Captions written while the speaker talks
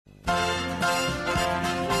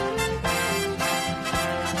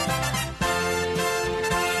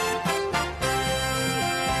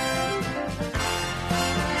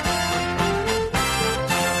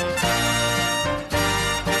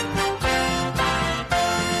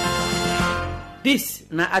This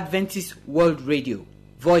na Adventist World Radio,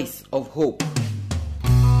 Voice of Hope.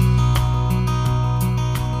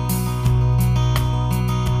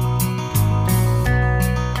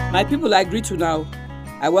 My people, I greet you now.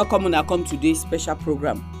 I welcome una come today's special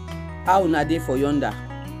program. How una dey for yonder?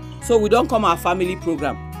 So we don come our family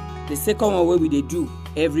program, the second one wey we dey do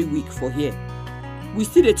every week for here. We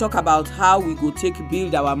still dey talk about how we go take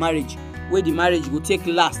build our marriage, wey the marriage go take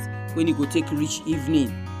last when e go take reach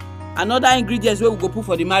evening. Another ingredients wey we go put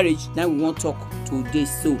for the marriage, na we wan talk today.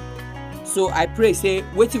 So I pray say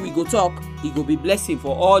wetin we go talk, e go be blessing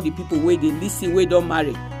for all the people wey dey listen, wey don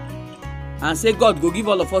marry, and say God go give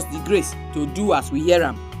all of us the grace to do as we hear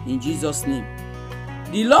am in Jesus' name.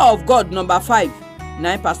 The law of God number 5,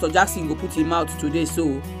 na Pastor Jackson go put him out today,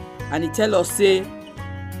 so and he tell us say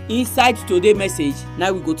inside today message,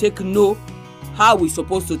 now we go take know how we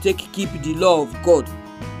supposed to take keep the law of God,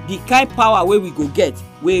 the kind power wey we go get,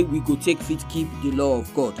 wey we go take fit keep the law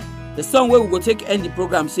of God. The song wey we go take end the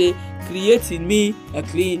program say, create in me a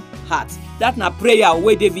clean heart. That na prayer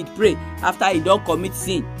wey David pray after he don commit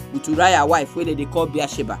sin with Uriah wife wey they call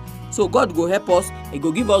Bathsheba. So God go help us, he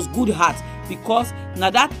go give us good heart, because na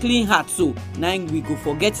that clean heart so now we go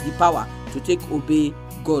forget the power to take obey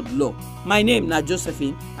God law. My name na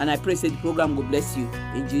Josephine, and I pray say the program go bless you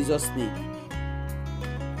in Jesus' name.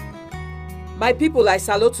 My people, I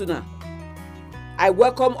salute una. I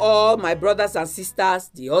welcome all my brothers and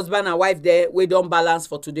sisters, the husband and wife there, we don balance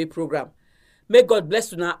for today program. May God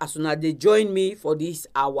bless una as una dey join me for this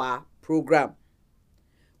our program.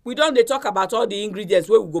 We don dey talk about all the ingredients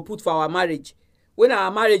wey we go put for our marriage, when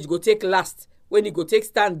our marriage go take last, when e go take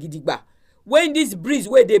stand gidigba, when this breeze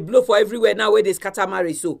wey dey blow for everywhere now wey dey scatter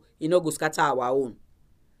marriage, so e no go scatter our own.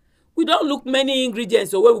 We don look many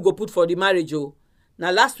ingredients wey we go put for the marriage. Now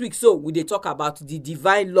last week so we dey talk about the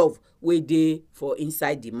divine love wey dey for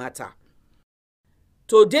inside the matter.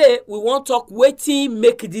 Today we wan talk wetin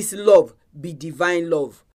make this love be divine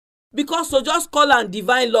love. Because to just call am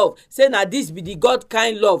divine love, say na this be the God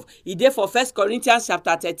kind love, e dey for 1 Corinthians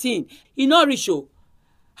chapter 13, e no reach o.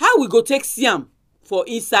 How we go take see am for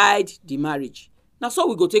inside the marriage? Na so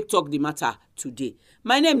we go take talk the matter today.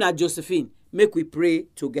 My name na Josephine. Make we pray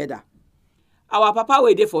together. Our Papa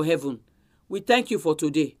wey dey for heaven, we thank you for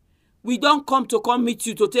today. We don come meet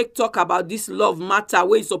you to take talk about this love matter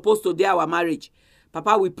wey is supposed to dey our marriage.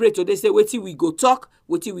 Papa, we pray today say wetin we go talk,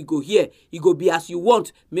 wetin we go hear, e go be as you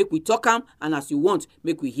want, make we talk am, and as you want,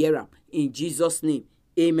 make we hear am. In Jesus' name,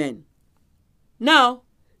 amen. Now,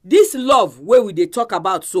 this love wey we dey talk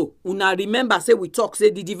about so, una remember say we talk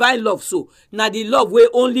say the divine love so, na the love wey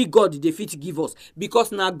only God dey fit give us,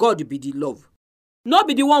 because na God be the love. No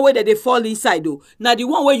be the one wey dey fall inside though. Na the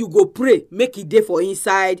one wey you go pray make e dey for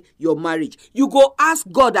inside your marriage. You go ask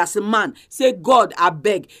God as a man, say, God,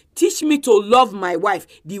 abeg, teach me to love my wife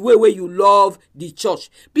the way wey you love the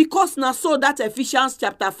church. Because na so that Ephesians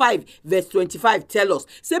chapter 5 verse 25 tell us,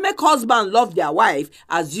 say make husband love their wife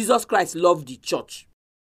as Jesus Christ loved the church.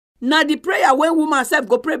 Now the prayer when woman self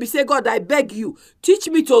go pray be say, God, I beg you, teach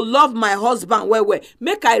me to love my husband well.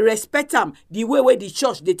 Make I respect him the way the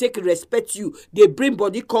church they take respect you. They bring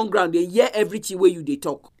body come ground, they hear everything where you they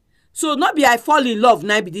talk. So not be I fall in love,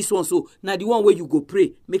 now be this one so. Now the one where you go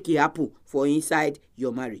pray, make it happen for inside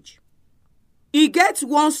your marriage. E get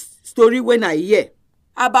one story when I hear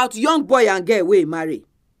about young boy and girl wey marry.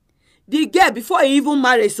 The girl before he even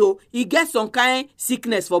marry, so he get some kind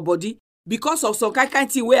sickness for body, because of some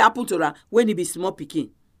kind thing wey happen to her when he be small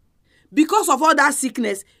pikin. Because of all that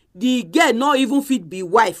sickness, the girl not even fit be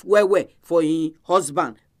wife well for him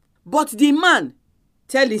husband. But the man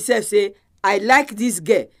tell himself say, I like this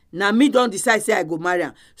girl, na me don decide say I go marry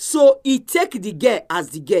am. So he take the girl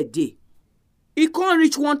as the girl dey. E come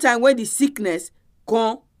reach one time when the sickness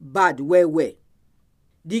come bad well.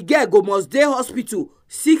 The girl go must dey hospital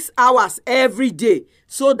 6 hours every day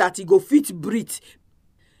so that he go fit breathe.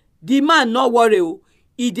 The man no worry o,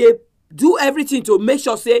 he dey do everything to make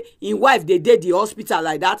sure say him wife dey the hospital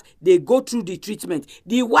like that, they go through the treatment.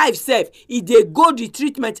 The wife sef, he dey go the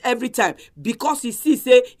treatment every time because he see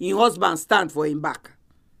say him husband stand for him back.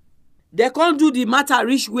 They can't do the matter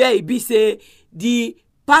reach where he be say the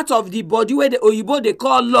part of the body where the oyibo they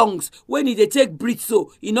call lungs, when he dey take breathe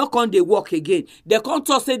so he no come dey work again. They can't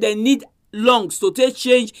talk say they need lungs to take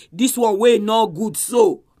change this one way no good,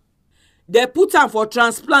 so they put am for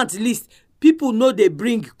transplant list. People know they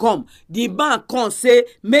bring come. The man come say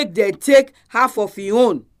make they take half of his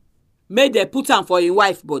own, make they put am for his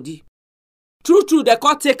wife body. True they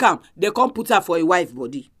can't take am, they can't put am for his wife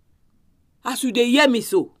body. As you dey hear me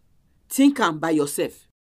so, think am by yourself.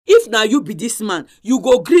 If now you be this man, you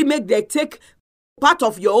go gree make they take part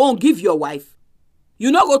of your own give your wife.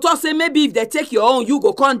 You no go talk say maybe if they take your own, you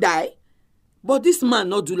go come die. But this man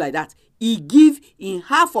not do like that. He give in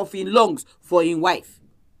half of him lungs for him wife.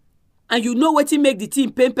 And you know wetin make the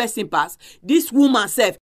thing pain person pass? This woman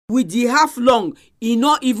sef, with the half lung, he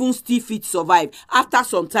not even still fit survive. After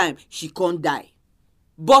some time, she can't die.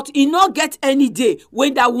 But he not get any day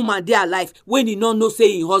when that woman dey alive, when he not know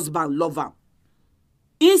say him husband love am.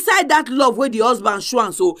 Inside that love wey the husband show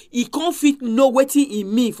am, so he can't fit know wetin e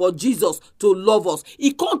mean for Jesus to love us.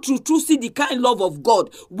 He can't true see the kind love of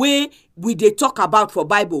God wey we dey talk about for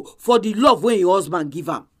Bible, for the love wey him husband give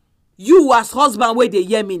am. You as husband wey dey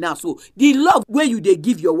hear me now, so the love wey you dey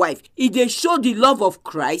give your wife, e dey show the love of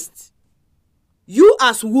Christ. You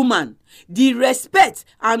as woman, the respect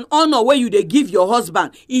and honor wey you dey give your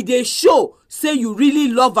husband, e dey show say you really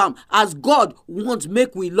love am as God want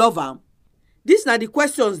make we love am. These na the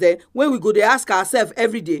questions there wey we go dey ask ourselves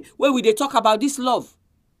every day when we dey talk about this love.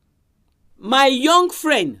 My young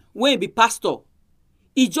friend wey be pastor,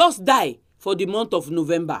 he just die for the month of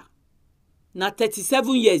November. Na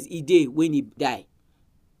 37 years he dey when he die.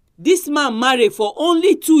 This man marry for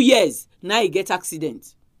only 2 years, now he get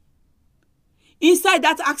accident. Inside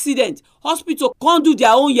that accident, hospital can't do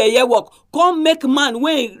their own yeye work. Can't make man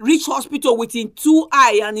when reach hospital with him 2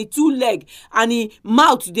 eye and him 2 leg and him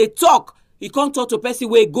mouth they talk. He can't talk to person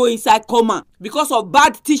where go inside coma because of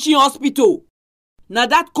bad teaching hospital. Now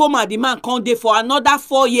that coma the man can't dey for another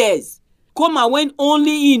 4 years. Coma when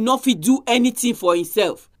only he not fit do anything for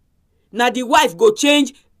himself. Now the wife go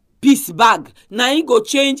change piece bag. Now he go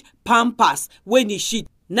change pampers when he shit.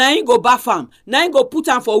 Now he go bath am. Now he go put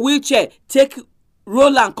am for wheelchair. Take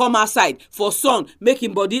roll and come outside for sun. Make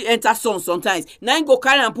him body enter sun sometimes. Now he go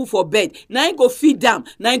carry and put for bed. Now he go feed am.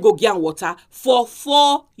 Now he go get am water for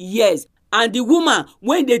 4 years. And the woman,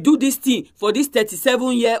 when they do this thing for this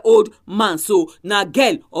 37-year-old man, so na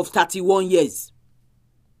girl of 31 years.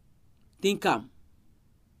 Think am.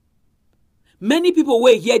 Many people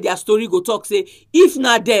wey hear their story go talk say, if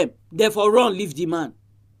na them, therefore run leave the man.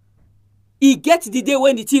 He get the day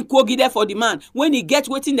when the thing kogi there for the man. When he get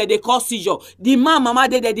wetin that they call seizure. The man mama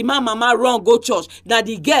dey there, the man mama run go church. Now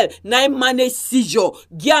the girl, now manage seizure,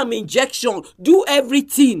 give am injection, do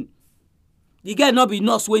everything. The girl not be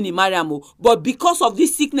nurse when he marry am, but because of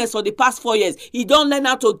this sickness for the past 4 years, he don't learn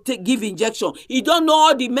how to give injection. He don't know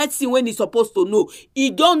all the medicine when he's supposed to know.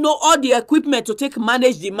 He don't know all the equipment to take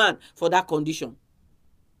manage the man for that condition.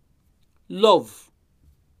 Love.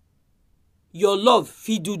 Your love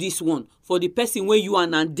fit do this one for the person when you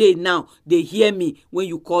and they now they hear me when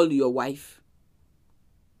you call your wife.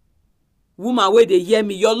 Woman where they hear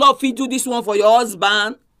me, your love fit do this one for your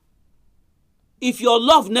husband. If your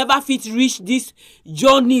love never fit reach this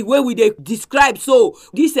journey where we dey describe, so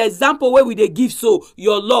this example where we dey give, so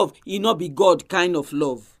your love e not be God kind of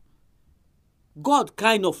love. God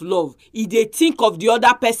kind of love, he dey think of the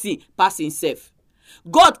other person pass himself.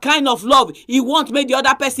 God kind of love, he want make the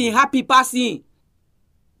other person happy pass him.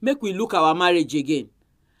 Make we look our marriage again,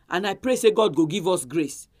 and I pray say God go give us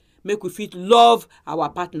grace. Make we fit love our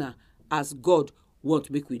partner as God want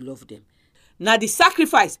make we love them. Now the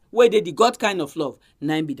sacrifice where they the God kind of love,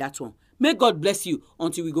 now be that one. May God bless you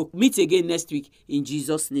until we go meet again next week in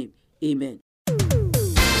Jesus' name. Amen.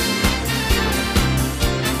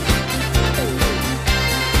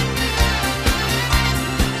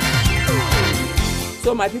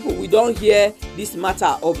 So my people, we don't hear this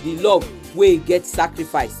matter of the love where get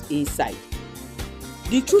sacrifice inside.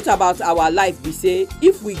 The truth about our life be say,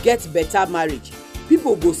 if we get better marriage,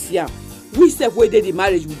 people go see am. We sef wey dey the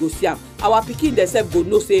marriage, we go see am. Our pikin themselves go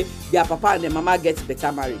know say their papa and their mama get better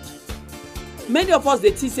marriage. Many of us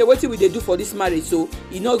dey think say wetin we dey do for this marriage, so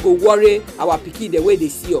e no go worry our pikin the way they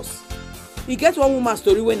see us. E get one woman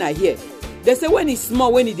story when I hear. They say when e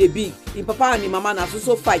small, when e dey big, im papa and im mama na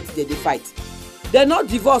so fight, they fight. They not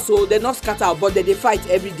divorce, so they not scatter, but they fight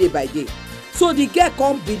every day by day. So the girl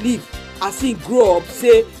can't believe as he grow up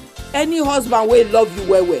say any husband wey love you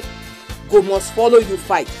well go must follow you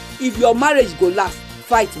fight. If your marriage go last,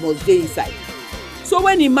 fight must dey inside. So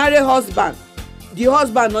when he marry husband, the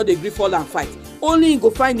husband not dey gree fall and fight. Only he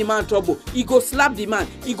go find the man trouble. He go slap the man.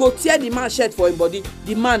 He go tear the man shirt for him body.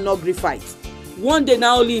 The man not gree fight. One day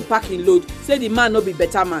now only in packing load. Say the man not be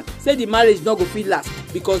better man. Say the marriage not go fit last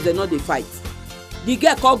because they not dey fight. The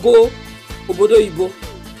girl can't go obodo ibo.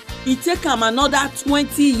 He take him another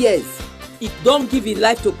 20 years. He don't give his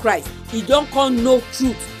life to Christ. He don't come know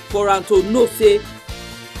truth for him to know say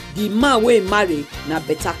the man wey marry na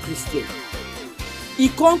better Christian. He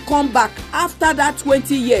can't come back after that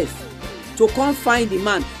 20 years to come find the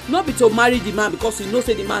man, not be to marry the man because you know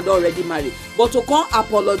say the man don already marry, but to come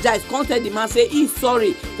apologize, come tell the man say he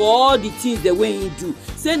sorry for all the things the way he do,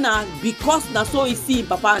 say na because na so he see him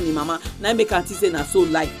papa and him mama na make am think say na so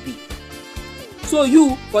life be. So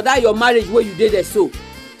you for that your marriage wey you dey there, so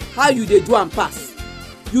how you dey do am pass?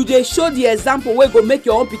 You dey show the example wey go make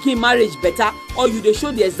your own pikin marriage better, or you dey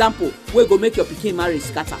show the example wey go make your pikin marriage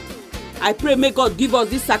scatter? I pray may God give us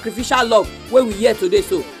this sacrificial love wey we hear today,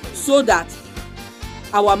 so that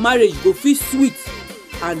our marriage go feel sweet,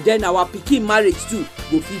 and then our pikin marriage too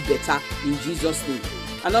go feel better in Jesus name.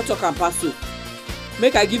 I no talk am pass so.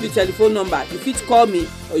 Make I give you telephone number. You fit call me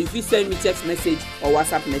or you fit send me text message or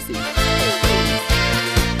WhatsApp message.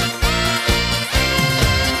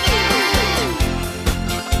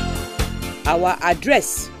 Our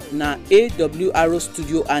address na AWR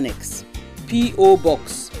Studio Annex, P.O.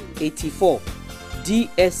 Box 84,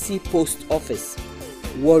 DSC Post Office,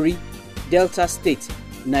 Warri, Delta State,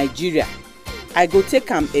 Nigeria. I go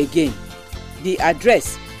take am again. The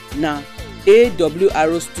address na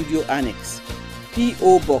AWR Studio Annex,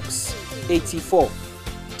 P.O. Box 84,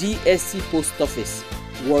 DSC Post Office,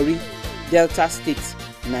 Warri, Delta State,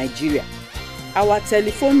 Nigeria. Our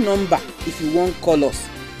telephone number if you wan call us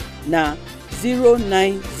na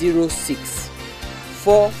 0906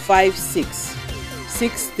 456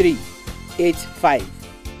 6385.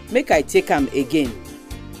 Make I take am again.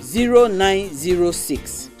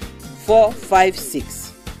 0906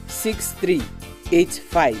 456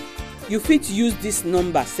 6385. You fit use this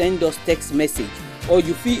number send us text message, or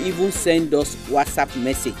you fit even send us WhatsApp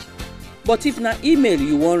message. But if na email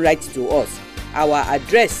you wan write to us, our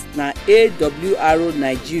address na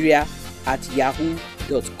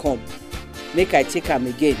awrnigeria@yahoo.com. Make I take am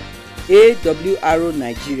again.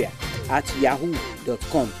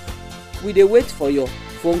 awrnigeria@yahoo.com. We dey wait for your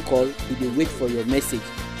phone call, we dey wait for your message.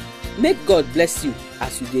 Make God bless you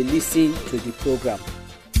as you dey listen to the program.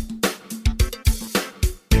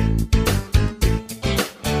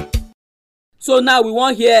 So now we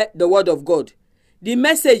wan hear the word of God. The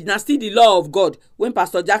message na still the law of God when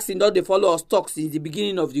Pastor Jackson don dey follow us talk since the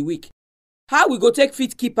beginning of the week. How we go take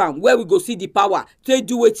fit keep am, where we go see the power take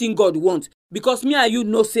do wetin God want. Because me and you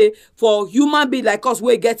know say for human being like us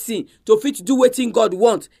wey get sin to fit do wetin God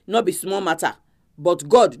want, no be small matter. But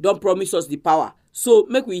God don promise us the power. So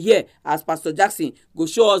make we hear as Pastor Jackson go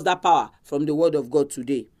show us that power from the word of God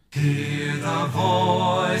today. Hear the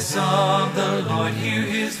voice of the Lord, hear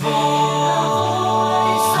his voice.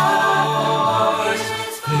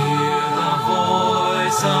 Hear the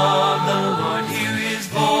voice of the Lord, hear his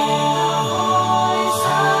voice.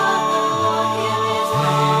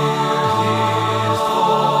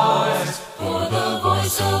 For the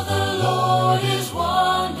voice of the Lord is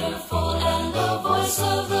wonderful, and the voice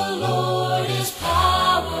of the Lord is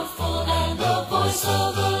powerful, and the voice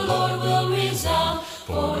of the Lord will resound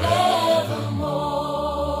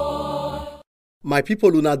forevermore. My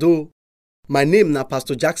people Unado, my name na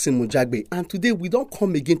Pastor Jackson Mujagbe, and today we don't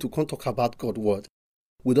come again to talk about God's word.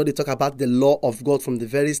 We don't talk about the law of God from the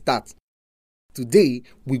very start. Today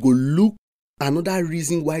we go look another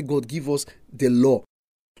reason why God give us the law.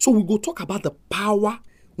 So we go talk about the power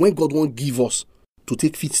when God won't give us to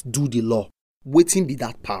take fit do the law. Waiting be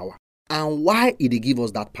that power, and why He dey give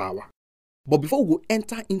us that power. But before we go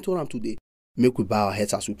enter into them today, make we bow our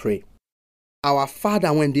heads as we pray. Our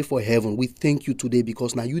Father, when dey for heaven, we thank you today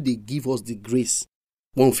because now you they give us the grace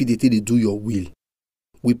when we feel they do your will.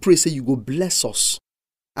 We pray say you go bless us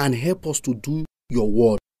and help us to do your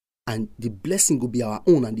word, and the blessing will be our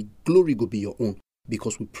own and the glory will be your own,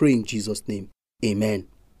 because we pray in Jesus' name. Amen.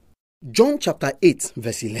 John chapter 8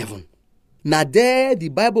 verse 11. Now there the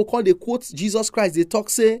Bible called the quote Jesus Christ, they talk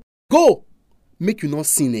say, go, make you not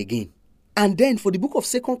sin again. And then for the book of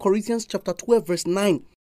 2 Corinthians chapter 12 verse 9,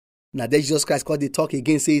 now there Jesus Christ called the talk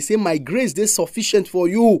again, say my grace is sufficient for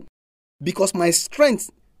you, because my strength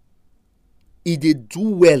it did do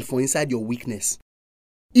well for inside your weakness.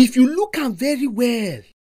 If you look at very well,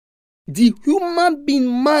 the human being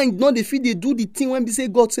mind not the fit they do the thing when we say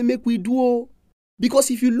God say make we do.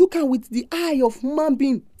 Because if you look at with the eye of human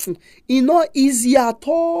being, it's not easy at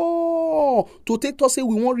all to take us say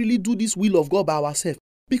we won't really do this will of God by ourselves.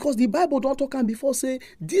 Because the Bible don't talk and before say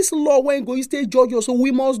this law when go stay judge us, so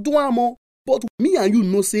we must do am. But me and you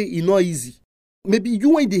know say it's not easy. Maybe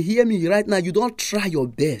you when they hear me right now, you don't try your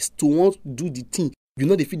best to want to do the thing. You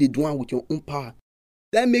know they feel they do am with your own power.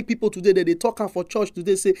 That make people today that they talk for church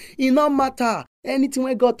today say it no matter anything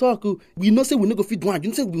when God talk, we know say we no go fit do am. You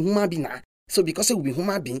know say we be human being now. So because say we be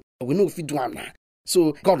human being, we know if we do am now.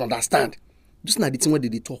 So God understand. Just not the thing where they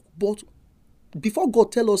talk. But before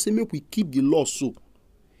God tell us say make we keep the law, so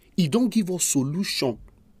He don't give us solution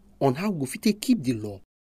on how we go fit take keep the law.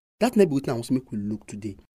 That never be wetin I want to make we look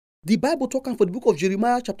today. The Bible talking for the book of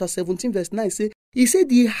Jeremiah chapter 17 verse 9 say, he said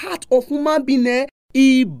the heart of human being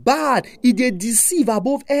he bad, he dey deceive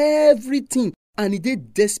above everything, and he dey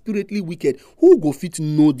desperately wicked. Who go fit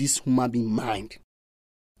know this human being mind?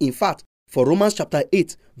 In fact, for Romans chapter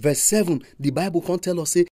 8 verse 7, the Bible can tell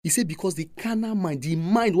us say, he said because the carnal mind, the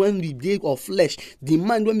mind when we dey of flesh, the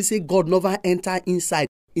mind when we say God never enter inside,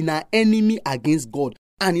 in our enemy against God,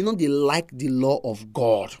 and you know they like the law of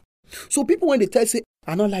God. So people when they tell say,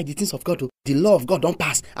 I don't like the things of God, the law of God don't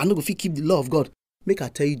pass, I no go fit keep the law of God. Make I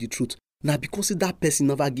tell you the truth. Now because that person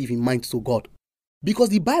never give him mind to God. Because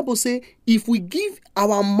the Bible say, if we give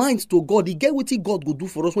our minds to God, he get what God will do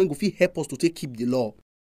for us when go fit help us to take keep the law.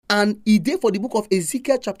 And he did for the book of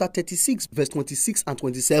Ezekiel chapter 36 verse 26 and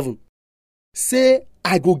 27. Say,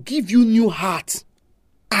 I go give you new heart.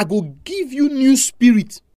 I go give you new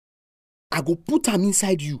spirit. I go put them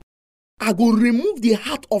inside you. I go remove the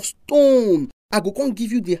heart of stone. I go come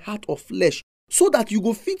give you the heart of flesh, so that you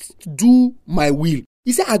go fit do my will.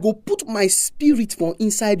 He said, I go put my spirit from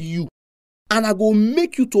inside you, and I go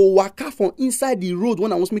make you to waka from inside the road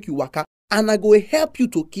when I want to make you waka, and I go help you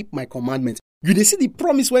to keep my commandments. You dey see the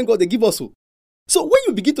promise when God they give us. So when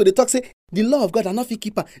you begin to talk, say, the law of God I not fit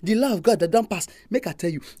keep, the law of God that don't pass. Make I tell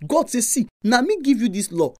you, God says, see, now me give you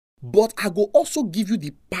this law, but I go also give you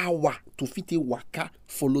the power to fit a waka,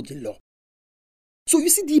 follow the law. So you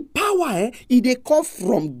see the power, it they come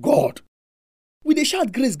from God. We dey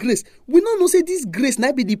shout grace, grace. We no know say this grace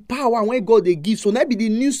now be the power when God they give. So now be the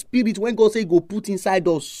new spirit when God say go put inside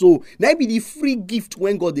us. So now be the free gift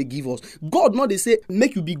when God they give us. God not they say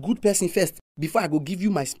make you be good person first before I go give you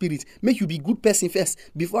my spirit. Make you be good person first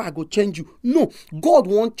before I go change you. No, God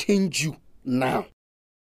won't change you now.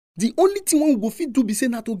 The only thing we go fit do be say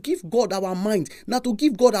now to give God our mind, now to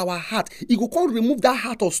give God our heart. He go come remove that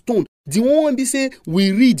heart of stone. The one when we say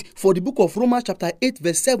we read for the book of Romans chapter 8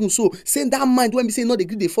 verse 7. So saying that mind when we say no they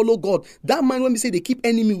agree they follow God. That mind when we say they keep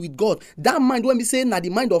enemy with God. That mind when we say now the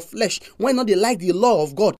mind of flesh, when not they like the law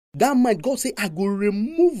of God. That mind God say I go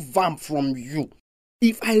remove them from you.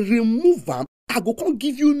 If I remove them, I go come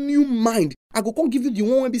give you new mind. I go come give you the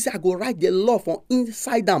one when we say I go write the law from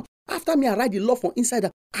inside them. After me I write the law from inside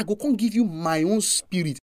them, I go come give you my own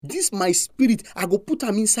spirit. This my spirit, I go put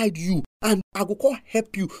them inside you, and I go come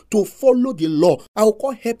help you to follow the law. I will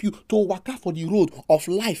come help you to waka for the road of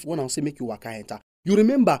life when I say make you waka enter. You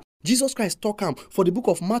remember, Jesus Christ talk for the book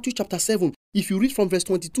of Matthew chapter 7. If you read from verse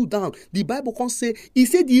 22 down, the Bible can say, he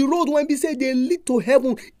said the road when we say they lead to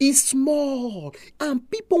heaven is small. And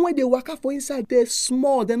people when they waka for inside, they're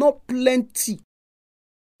small, they're not plenty.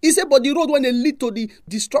 He said, but the road when they lead to the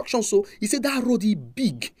destruction, so he said that road is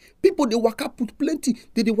big. People they waka put plenty.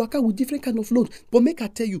 They waka with different kind of load. But make I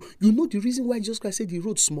tell you, you know the reason why Jesus Christ said the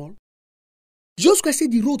road small? Jesus Christ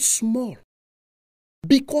said the road small.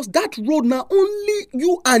 Because that road now only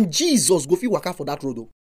you and Jesus go fit waka for that road. Oh.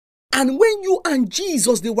 And when you and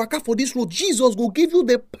Jesus they waka for this road, Jesus will give you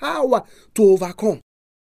the power to overcome.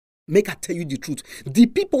 Make I tell you the truth. The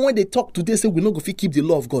people when they talk today say we not go fit keep the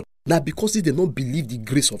law of God. Now because they don't believe the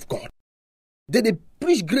grace of God. They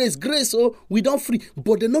preach grace, so we don't free.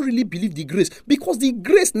 But they don't really believe the grace. Because the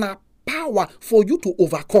grace now power for you to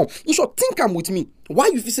overcome. You should think with me.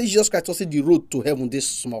 Why you say Jesus Christ say the road to heaven this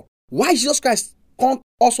small? Why Jesus Christ can't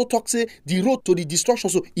also talk say the road to the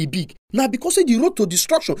destruction so it big? Now because say the road to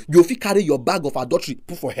destruction, you fit carry your bag of adultery,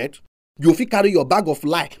 put for head. You fit carry your bag of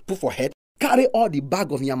lie, put for head. Carry all the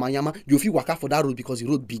bag of yama, you fit waka for that road because the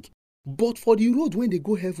road big. But for the road when they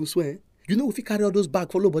go heaven, swear, you know if you carry all those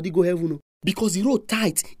bags, follow body go heaven, no? Because the road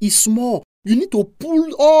tight is small. You need to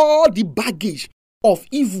pull all the baggage of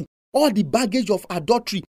evil, all the baggage of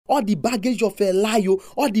adultery, all the baggage of lie,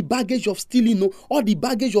 all the baggage of stealing, all the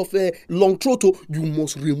baggage of long throat. You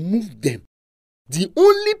must remove them. The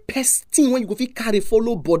only person when you go fit carry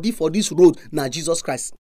follow body for this road now Jesus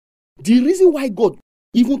Christ. The reason why God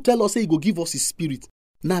even tell us say he go give us his spirit.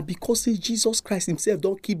 Now because say Jesus Christ himself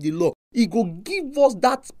don't keep the law. He go give us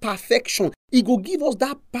that perfection. He go give us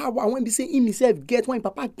that power when we say him himself get when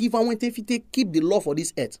Papa give and when they keep the law for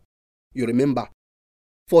this earth. You remember,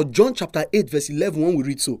 for John chapter 8 verse 11 when we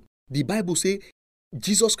read so, the Bible say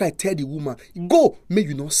Jesus Christ tell the woman, go, may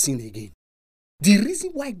you not sin again. The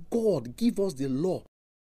reason why God give us the law,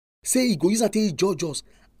 say he go use and he judge us,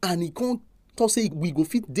 and he can't say we go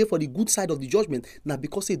fit there for the good side of the judgment. Now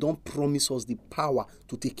because he don't promise us the power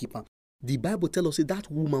to take keep him. The Bible tell us say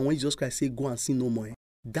that woman when Jesus Christ say go and sin no more,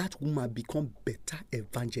 that woman become better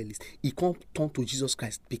evangelist. He can't turn to Jesus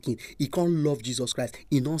Christ speaking. He can't love Jesus Christ.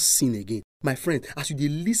 He don't sin again. My friend, as you dey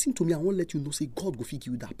listen to me, I wan let you know, say God go fit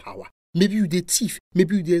give you that power. Maybe you dey thief,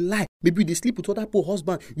 maybe you dey lie, maybe you dey sleep with other poor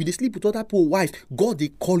husband, you dey sleep with other poor wife. God dey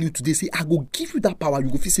call you today, say, I go give you that power. You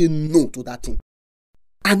go fit say no to that thing.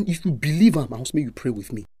 And if you believe am, I want make you pray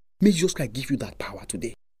with me. May Jesus Christ give you that power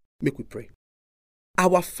today. Make we pray.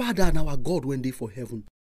 Our Father and our God when they for heaven.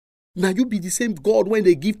 Now you be the same God when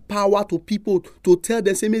they give power to people to tell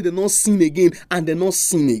them, say, may they not sin again, and they not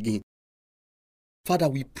sin again. Father,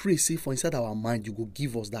 we pray, say, for inside our mind, you go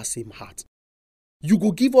give us that same heart. You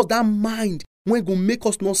go give us that mind when go make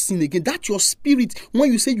us not sin again. That's your spirit.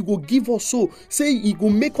 When you say you go give us so, say it go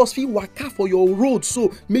make us feel waka for your road.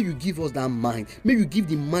 So may you give us that mind. May you give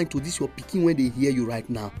the mind to this your pikin when they hear you right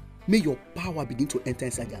now. May your power begin to enter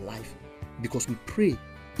inside their life. Because we pray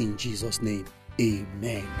in Jesus' name.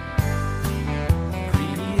 Amen.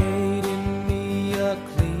 Create in me a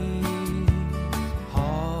clean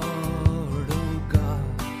heart, O God,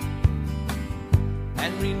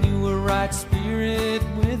 and renew a right spirit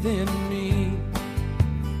within me.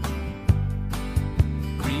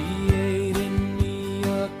 Create in me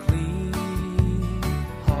a clean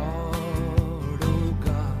heart, O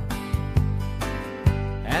God,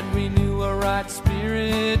 and renew a right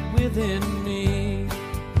spirit within me.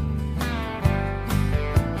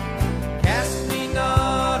 Cast me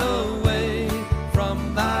not away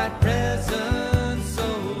from thy presence,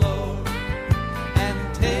 O Lord,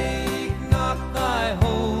 and take not thy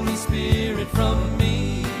Holy Spirit from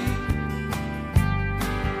me.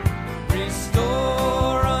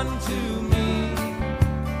 Restore unto me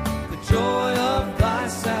the joy of thy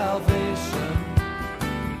salvation,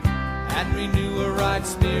 and renew a right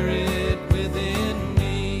spirit within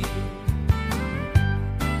me.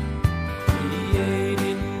 Create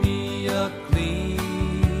in me a clean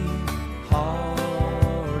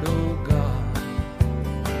heart, O God,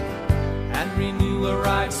 and renew a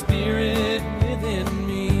right spirit within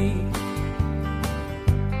me.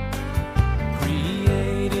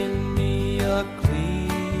 Create in me a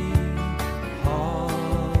clean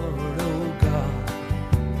heart, O God,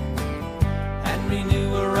 and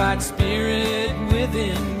renew a right spirit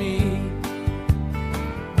within me.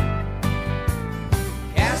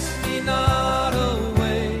 Cast me not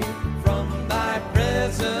away from thy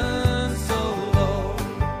presence, O Lord,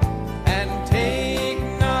 and take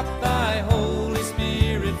not thy Holy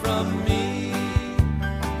Spirit from me.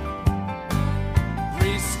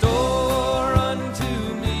 Restore unto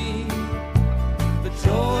me the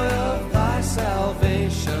joy of thy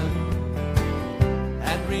salvation,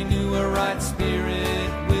 and renew a right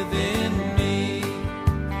spirit within me.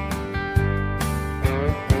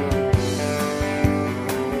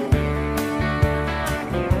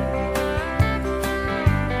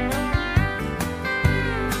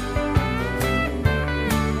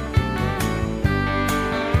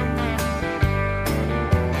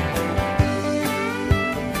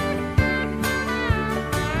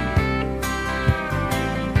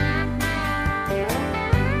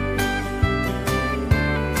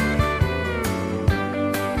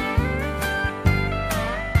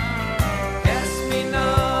 Cast me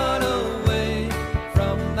not away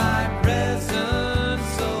from thy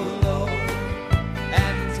presence, O Lord,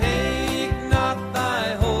 and take not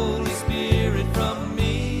thy Holy Spirit from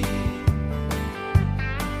me.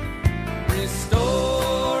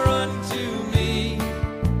 Restore unto me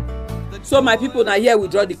the So my people, now here we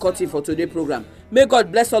draw the curtain for today's program. May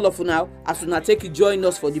God bless all of you now as una take you join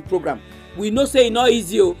us for the program. We know say it's not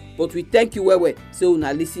easy, but we thank you well. So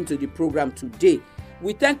una listen to the program today.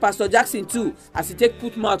 We thank Pastor Jackson too as he take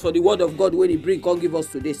put mouth for the word of God when he bring come give us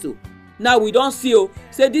today. So now we don't see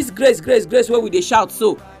say this grace where we dey shout.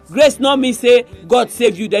 So grace not mean say God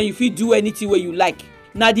save you then you fit do anything where you like.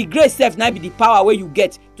 Now the grace self now be the power where you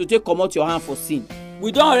get to take come out your hand for sin.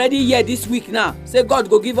 We don already hear this week now say God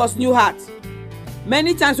go give us new heart.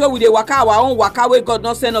 Many times when we dey waka our own waka wey God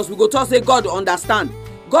not send us, we go talk say God understand.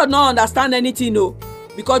 God not understand anything, no,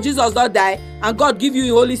 because Jesus don die and God give you the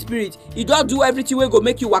Holy Spirit. He don do everything wey go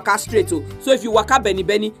make you waka straight. So if you waka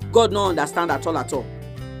benny, God not understand at all.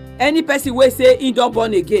 Any person wey say he don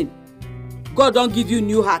born again, God don give you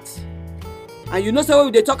new heart. And you know say when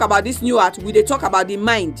we dey talk about this new heart, we dey talk about the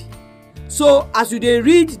mind. So as you dey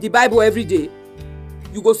read the Bible every day,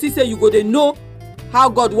 you go see say you go dey know how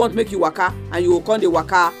God want make you waka, and you go come dey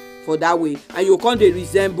waka for that way, and you go come dey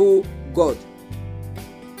resemble God.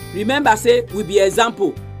 Remember say we be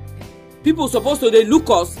example. People supposed to dey look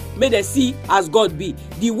us make dem see as God be.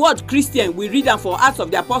 The word Christian we read am for Acts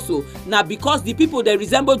of the Apostle na because the people dey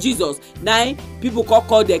resemble Jesus na people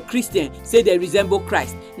call them Christian, say they resemble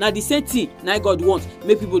Christ. Na the same thing na God want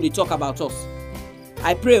make people dey talk about us.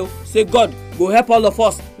 I pray say God go help all of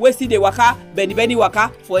us wey still dey waka beni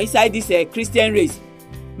waka for inside this Christian race.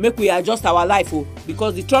 Make we adjust our life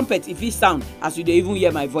because the trumpet e fit sound as you dey even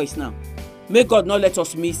hear my voice now. May God not let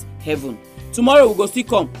us miss heaven. Tomorrow we go still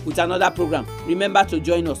come with another program. Remember to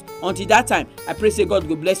join us. Until that time, I pray say God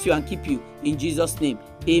go bless you and keep you in Jesus' name.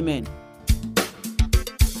 Amen.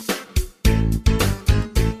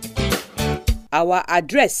 Our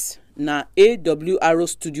address na AWR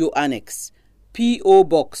Studio Annex, P.O.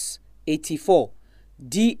 Box 84,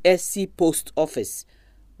 DSC Post Office,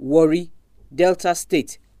 Warri, Delta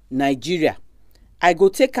State, Nigeria. I go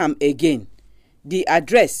take am again. The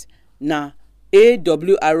address na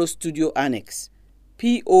AWR Studio Annex,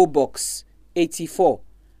 P.O. Box 84,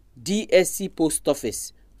 DSC Post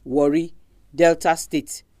Office, Warri, Delta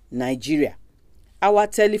State, Nigeria. Our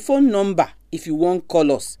telephone number if you wan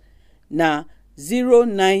call us na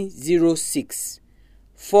 0906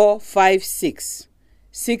 456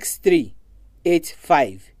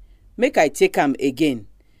 6385. Make I take am again.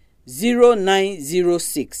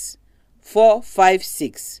 0906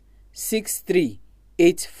 456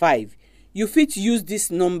 6385. You fit use this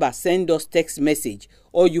number send us text message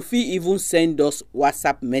or you fit even send us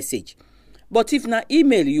WhatsApp message. But if na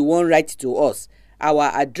email you wan write to us, our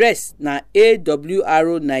address na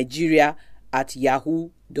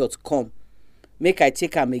awrnigeria@yahoo.com. Make I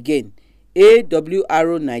take am again.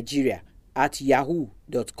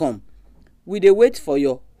 awrnigeria@yahoo.com. We dey wait for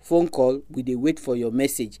your phone call. We dey wait for your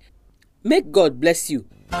message. Make God bless you.